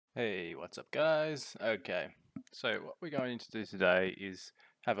Hey, what's up guys? Okay, so what we're going to do today is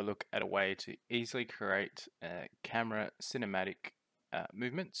have a look at a way to easily create camera cinematic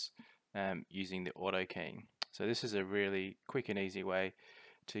movements using the auto keying. So this is a really quick and easy way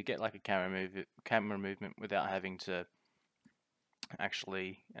to get like a camera movement without having to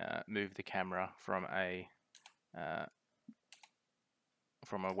actually move the camera uh,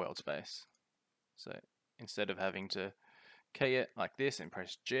 from a world space. So instead of having to key it like this and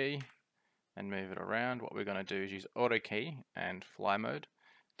press G and move it around, what we're going to do is use auto key and fly mode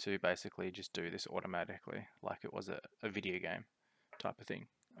to basically just do this automatically like it was a video game type of thing.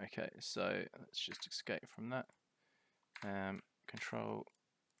 Okay, so let's just escape from that. Control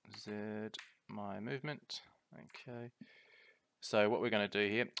Z my movement. Okay, so what we're going to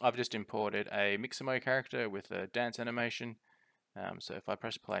do here, I've just imported a Mixamo character with a dance animation. So if I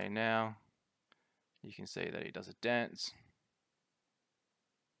press play now, you can see that he does a dance.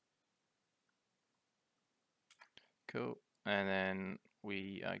 Cool. And then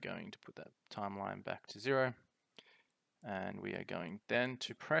we are going to put that timeline back to 0. And we are going then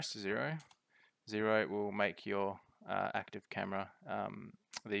to press 0. 0 will make your active camera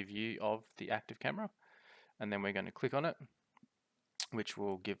the view of the active camera. And then we're going to click on it, which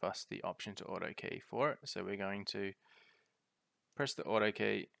will give us the option to auto key for it. So we're going to press the auto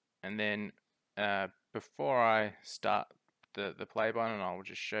key, and then before I start the play button, I'll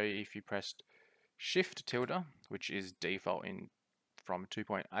just show you, if you pressed Shift tilde, which is default in from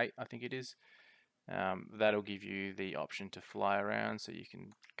 2.8, I think it is, that'll give you the option to fly around. So you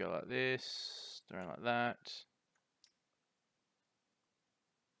can go like this, around like that.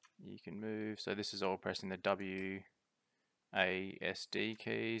 You can move. So this is all pressing the WASD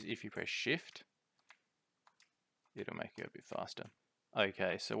keys. If you press Shift, it'll make it a bit faster.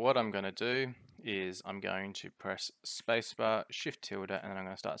 Okay, so what I'm going to do is I'm going to press spacebar, Shift tilde, and then I'm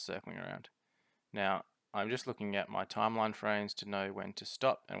going to start circling around. Now, I'm just looking at my timeline frames to know when to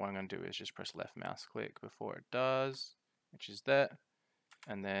stop, and what I'm going to do is just press left mouse click before it does, which is that,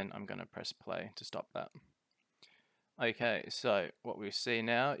 and then I'm going to press play to stop that. Okay, so what we see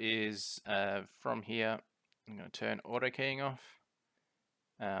now is from here, I'm going to turn auto keying off,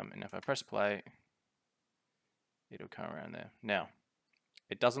 and if I press play, it'll come around there. Now,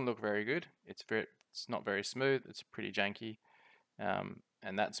 it doesn't look very good. It's not very smooth. It's pretty janky,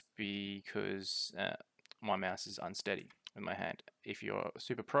 and that's because my mouse is unsteady with my hand. If you're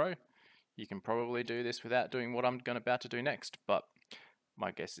super pro, you can probably do this without doing what I'm about to do next, but my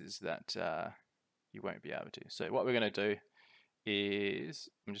guess is that you won't be able to. So what we're going to do is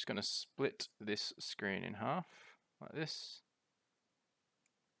I'm just going to split this screen in half like this,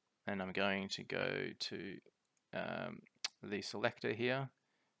 and I'm going to go to the selector here,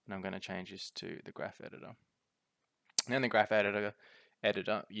 and I'm going to change this to the graph editor. And in the graph editor,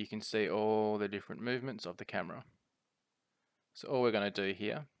 you can see all the different movements of the camera. So all we're going to do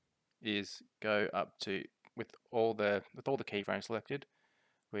here is go up to, with all the keyframes selected,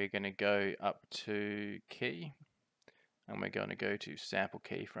 we're going to go up to key, and we're going to go to sample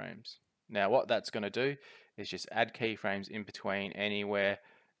keyframes. Now what that's going to do is just add keyframes in between anywhere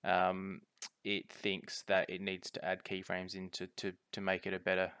it thinks that it needs to add keyframes into to make it a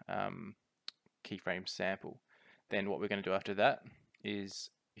better keyframe sample. Then what we're going to do after that is,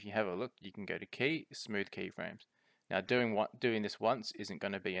 if you have a look, you can go to key, smooth keyframes. Now doing this once isn't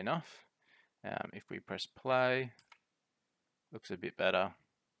going to be enough. If we press play, looks a bit better,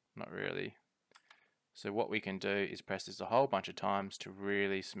 not really. So what we can do is press this a whole bunch of times to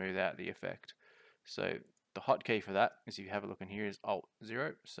really smooth out the effect. So the hotkey for that is, if you have a look in here, is Alt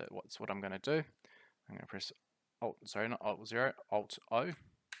 0. So what I'm going to do, I'm going to press Alt 0, Alt O,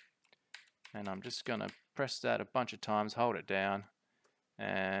 and I'm just going to press that a bunch of times, hold it down,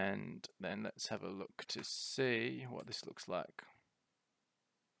 and then let's have a look to see what this looks like.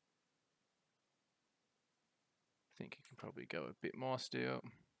 I think you can probably go a bit more still.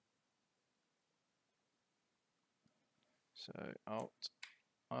 So Alt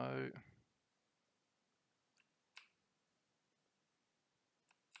O.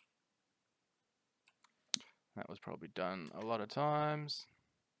 That was probably done a lot of times.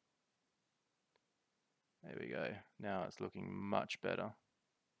 There we go. Now it's looking much better.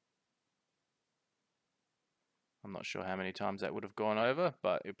 I'm not sure how many times that would have gone over,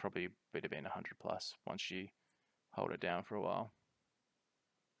 but it probably would have been 100 plus once you hold it down for a while.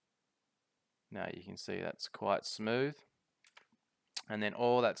 Now you can see that's quite smooth. And then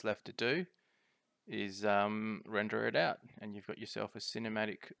all that's left to do is render it out, and you've got yourself a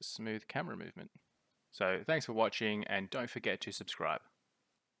cinematic smooth camera movement. So thanks for watching, and don't forget to subscribe.